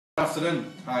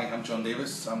afternoon. Hi, I'm John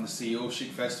Davis. I'm the CEO of Chic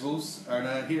Festivals,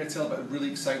 and here to tell about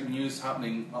really exciting news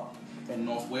happening up in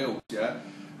North Wales.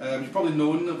 You've probably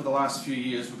known over the last few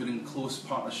years we've been in close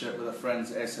partnership with our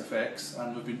friends at SFX,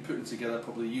 and we've been putting together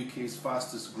probably the UK's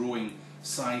fastest growing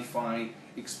sci-fi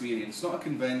experience. Not a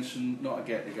convention, not a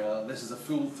get-together. This is a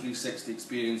full 360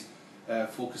 experience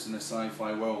focused in the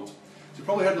sci-fi world. So you've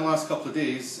probably heard in the last couple of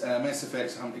days,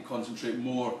 SFX are having to concentrate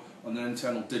more on their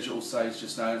internal digital side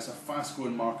just now. It's a fast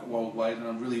growing market worldwide, and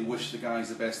I really wish the guys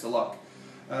the best of luck.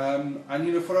 And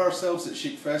you know, for ourselves at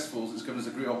Chic Festivals, it's given us a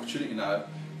great opportunity now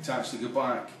to actually go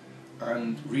back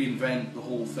and reinvent the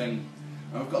whole thing.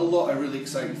 And we've got a lot of really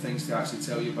exciting things to actually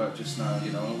tell you about just now.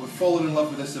 You know, we've fallen in love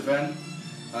with this event,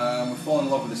 we've fallen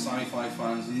in love with the sci-fi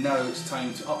fans, and now it's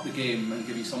time to up the game and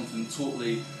give you something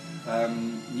totally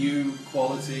new,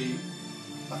 quality,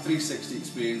 a 360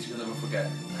 experience you'll never forget.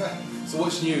 So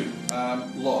what's new?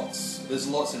 Lots. There's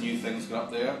lots of new things going up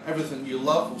there. Everything you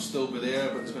love will still be there,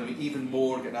 but there's going to be even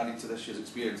more getting added to this year's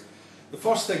experience. The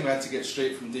first thing we had to get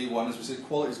straight from day one is we said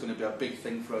quality is going to be a big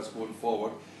thing for us going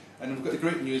forward. And we've got the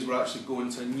great news, we're actually going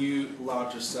to a new,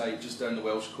 larger site just down the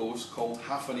Welsh coast called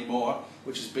Half Anymore,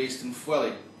 which is based in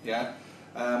Fwelly. Yeah?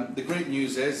 The great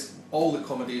news is all the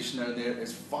accommodation down there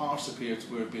is far superior to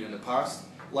where we've been in the past.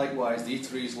 Likewise the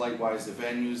eateries, likewise the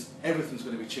venues, everything's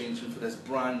going to be changing for this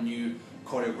brand new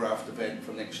choreographed event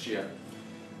for next year.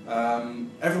 The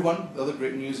other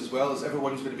great news as well is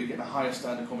everyone's going to be getting a higher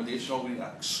standard accommodation, all getting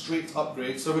a straight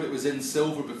upgrade. So everything that was in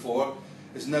silver before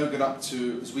is now going up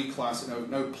to, as we class it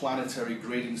now planetary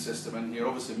grading system in here,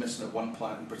 obviously missing at one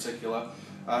planet in particular.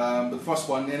 But the first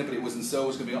one, anybody that was in silver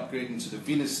is going to be upgrading to the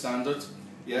Venus standard.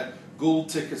 Yeah. Gold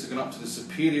tickets are going up to the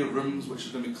superior rooms, which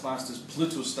is going to be classed as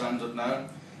Pluto standard now.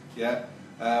 Yeah.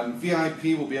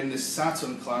 VIP will be in this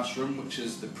Saturn classroom, which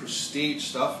is the prestige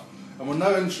stuff, and we're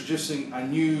now introducing a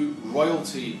new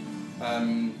royalty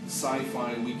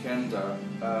Sci-Fi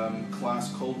Weekender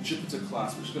class called Jupiter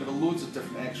class, which is going to have loads of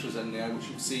different extras in there, which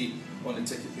you'll see on the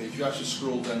ticket page. If you actually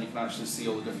scroll down, you can actually see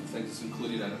all the different things that's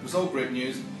included in it. It's all great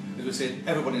news. As we said,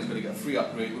 everybody's going to get a free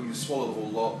upgrade. We're going to swallow the whole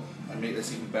lot and make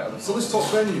this even better. So let's talk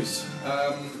venues.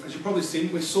 As you've probably seen,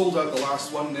 we sold out the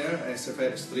last one there,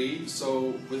 SFX 3.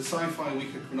 So with Sci-Fi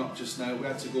Weekend coming up just now, we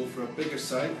had to go for a bigger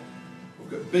site.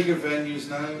 We've got bigger venues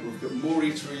now, we've got more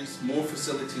eateries, more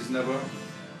facilities than ever,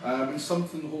 and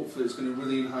something hopefully that's going to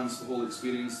really enhance the whole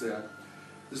experience there.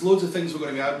 There's loads of things we're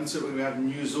going to be adding to it. We're going to be adding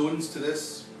new zones to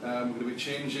this. We're going to be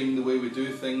changing the way we do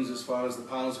things as far as the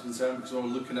panels are concerned, because we're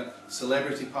looking at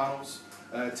celebrity panels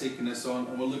taking this on,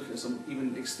 and we're looking at some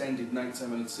even extended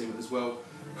nighttime entertainment as well,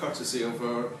 courtesy of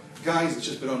our guys that's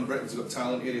just been on Britain's Got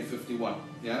Talent, Area 51.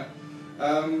 Yeah,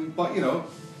 but you know,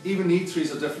 even the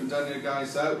eateries are different down there,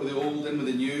 guys. Out with the old, in with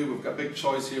the new. We've got a big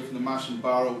choice here from the Mash and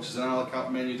Barrel, which is an a la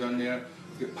carte menu down there.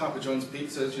 We've got Papa John's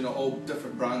pizzas, you know, all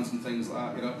different brands and things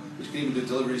like that, you know, which can even do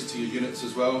deliveries to your units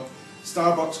as well.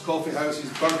 Starbucks, coffee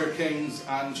houses, Burger Kings,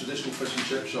 and traditional fish and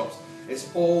chip shops. It's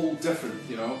all different,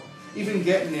 you know. Even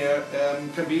getting there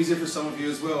can be easier for some of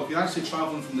you as well. If you're actually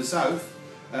travelling from the south,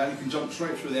 you can jump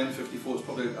straight through the M54. It's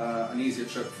probably an easier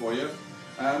trip for you.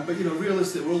 But you know,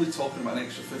 realistically, we're only talking about an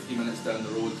extra 50 minutes down the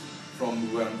road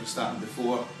from where I'm starting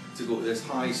before to go to this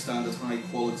high standard, high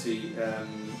quality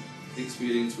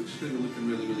experience, which is going to be looking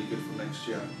really, really good for next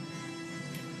year.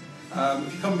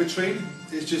 If you come by train,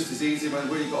 it's just as easy.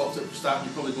 Where you got opted for Stafford,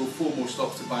 you probably go 4 more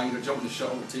stops to Bangor, jump on the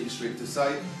shuttle and take you straight to the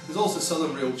site. There's also a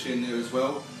Southern Rail chain there as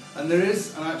well. And there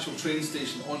is an actual train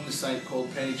station on the site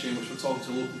called Penny Chain, which we're talking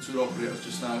to local tour operators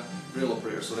just now, rail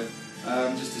operators, sorry,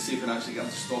 just to see if we can actually get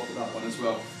them to stop at that one as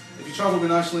well. If you travel with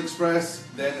National Express,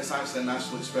 then it's actually a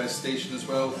National Express station as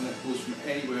well, and it goes from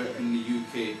anywhere in the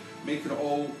UK, making it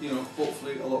all, you know,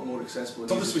 hopefully a lot more accessible.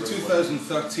 So obviously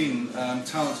 2013,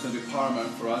 talent's going to be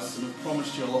paramount for us, and we've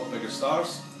promised you a lot bigger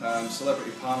stars,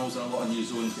 celebrity panels, and a lot of new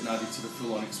zones getting added to the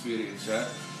full-on experience. Yeah?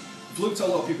 We've looked at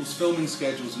a lot of people's filming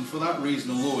schedules, and for that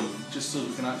reason alone, just so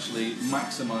we can actually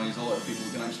maximise a lot of people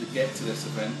who can actually get to this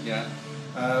event, yeah,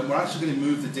 we're actually going to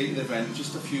move the date of the event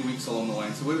just a few weeks along the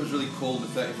line. So where it was really cold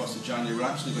the 31st of January, we're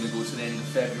actually going to go to the end of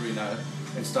February now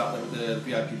and start the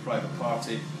VIP private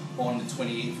party on the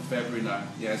 28th of February now.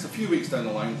 Yeah, it's a few weeks down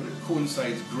the line, but it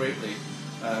coincides greatly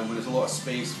when there's a lot of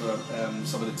space for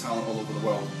some of the talent all over the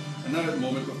world. And now at the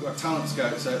moment, we've got talent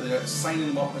scouts out there signing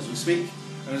them up as we speak.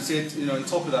 And as I said, you know, on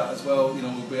top of that as well, you know,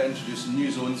 we'll be introducing new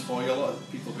zones for you. A lot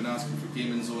of people have been asking for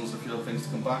gaming zones, a few other things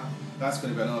to come back. That's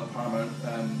going to be another paramount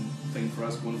thing for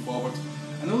us going forward.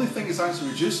 And the only thing it's actually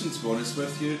reducing, to be honest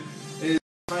with you, is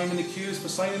time in the queues for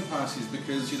signing passes,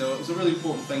 because, you know, it was a really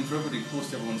important thing for everybody, close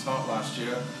to everyone's heart last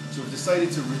year. So we've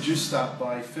decided to reduce that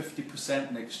by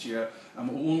 50% next year, and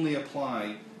will only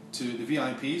apply to the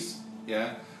VIPs,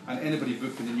 yeah, and anybody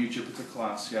booking the new Jupiter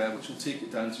class, yeah, which will take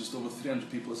it down to just over 300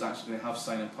 people is actually going to have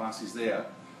sign-in passes there.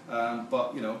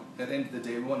 But you know, at the end of the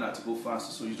day, we want that to go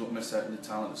faster so you don't miss out on the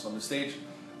talent that's on the stage,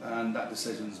 and that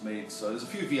decision's made. So there's a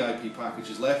few VIP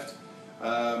packages left,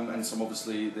 and some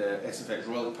obviously the SFX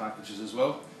royalty packages as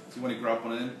well. If you want to grab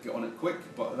one of them, get on it quick,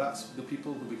 but that's the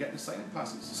people who will be getting the sign-in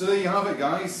passes. So there you have it,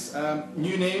 guys.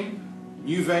 New name,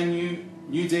 new venue,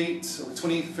 new date,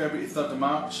 28th of February to 3rd of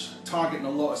March, targeting a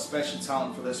lot of special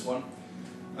talent for this one.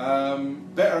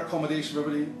 Better accommodation for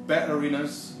everybody, better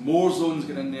arenas, more zones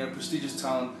getting in there, prestigious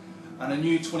talent, and a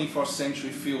new 21st century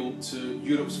feel to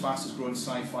Europe's fastest growing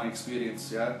sci-fi experience.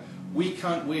 Yeah, we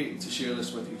can't wait to share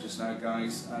this with you just now,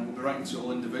 guys, and we'll be writing to you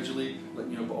all individually,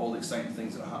 letting you know about all the exciting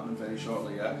things that are happening very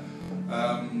shortly. Yeah,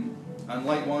 and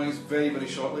likewise, very, very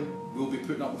shortly, we'll be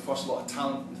putting up the first lot of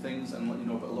talent and things and letting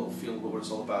you know about a little feel of what it's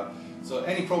all about. So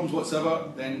any problems whatsoever,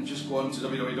 then just go on to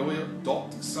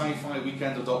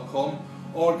www.scifiweekender.com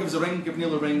or give us a ring, give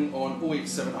Neil a ring on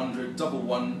 08700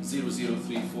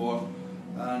 110034,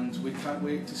 and we can't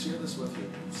wait to share this with you.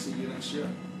 See you next year.